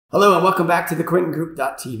Hello and welcome back to the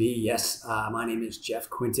QuintinGroup.tv. Yes, my name is Jeff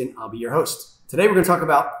Quintin. I'll be your host. Today we're going to talk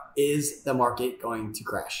about, is the market going to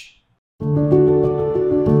crash?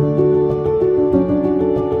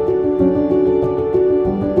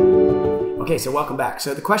 Okay, so welcome back.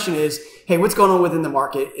 So the question is, hey, what's going on within the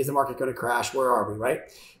market? Is the market going to crash? Where are we, right?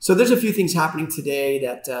 So there's a few things happening today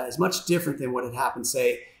that is much different than what had happened,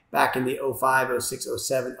 say, back in the 05, 06,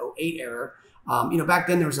 07, 08 era. Back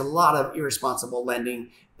then there was a lot of irresponsible lending.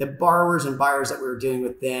 The borrowers and buyers that we were dealing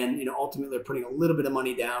with then, ultimately they're putting a little bit of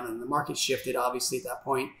money down, and the market shifted obviously at that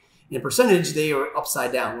point. In percentage, they were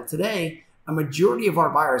upside down. Well, today, a majority of our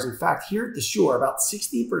buyers, in fact, here at the shore, about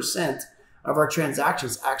 60% of our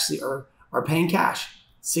transactions actually are paying cash.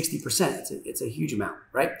 60%, it's a huge amount,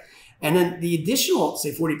 right? And then the additional,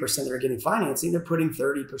 say 40% that are getting financing, they're putting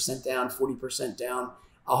 30% down, 40% down,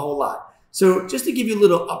 a whole lot. So just to give you a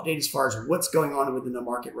little update as far as what's going on within the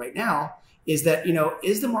market right now is that,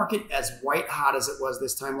 is the market as white hot as it was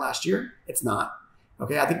this time last year? It's not.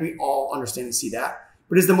 Okay, I think we all understand and see that.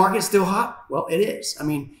 But is the market still hot? Well, it is. I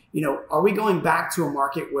mean, are we going back to a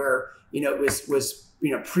market where, it was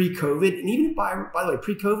pre-COVID? And even by the way,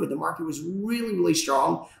 pre-COVID, the market was really, really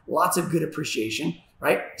strong. Lots of good appreciation,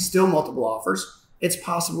 right? Still multiple offers. It's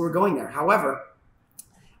possible we're going there. However,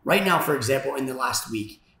 right now, for example, in the last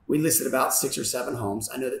week, we listed about 6 or 7 homes.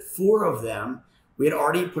 I know that 4 of them we had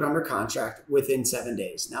already put under contract within 7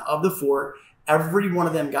 days. Now, of the 4, every one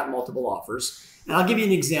of them got multiple offers. And I'll give you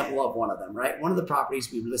an example of one of them, right? One of the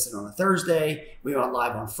properties we listed on a Thursday. We went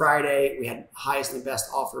live on Friday. We had highest and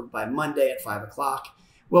best offer by Monday at 5 o'clock.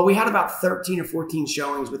 Well, we had about 13 or 14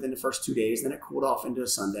 showings within the first 2 days. Then it cooled off into a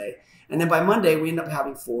Sunday. And then by Monday, we ended up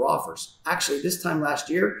having 4 offers. Actually, this time last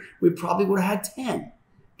year, we probably would have had 10,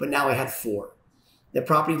 but now we had 4. The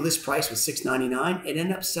property list price was $699. It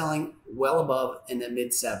ended up selling well above in the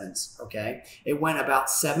mid 7s, okay? It went about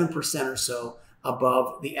 7% or so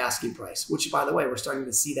above the asking price, which, by the way, we're starting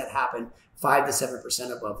to see that happen 5 to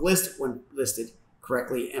 7% above list when listed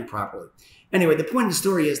correctly and properly. Anyway, the point of the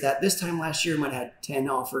story is that this time last year, we might have had 10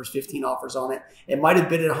 offers, 15 offers on it. It might have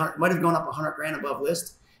bid at 100, might have gone up 100 grand above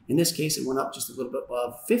list. In this case, it went up just a little bit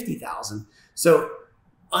above 50,000. So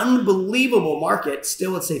unbelievable market,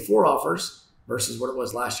 still, let's say 4 offers versus what it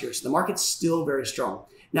was last year. So the market's still very strong.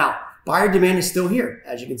 Now, buyer demand is still here.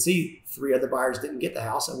 As you can see, 3 other buyers didn't get the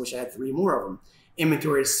house. I wish I had 3 more of them.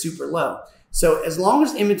 Inventory is super low. So as long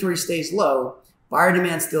as inventory stays low, buyer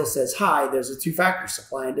demand still says high. There's a 2 factors,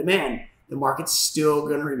 supply and demand. The market's still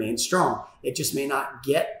going to remain strong. It just may not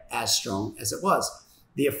get as strong as it was.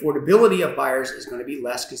 The affordability of buyers is going to be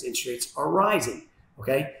less because interest rates are rising.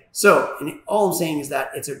 Okay, so all I'm saying is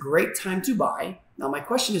that it's a great time to buy. Now, my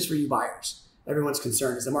question is for you buyers. Everyone's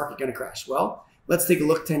concerned, is the market going to crash? Well, let's take a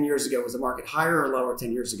look 10 years ago. Was the market higher or lower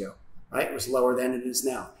 10 years ago? Right? It was lower than it is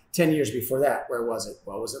now. 10 years before that, where was it?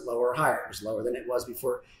 Well, was it lower or higher? It was lower than it was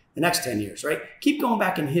before the next 10 years, right? Keep going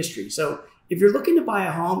back in history. So if you're looking to buy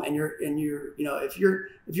a home and if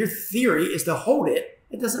your theory is to hold it,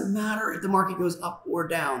 it doesn't matter if the market goes up or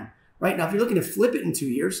down, right? Now, if you're looking to flip it in 2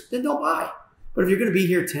 years, then don't buy. But if you're going to be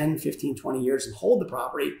here 10, 15, 20 years and hold the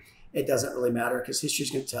property, it doesn't really matter because history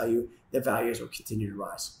is going to tell you the values will continue to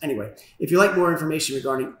rise. Anyway, if you'd like more information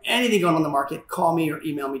regarding anything going on in the market, call me or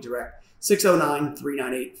email me direct,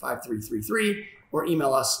 609-398-5333, or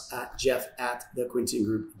email us at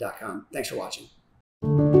jeff@thequintingroup.com. Thanks for watching.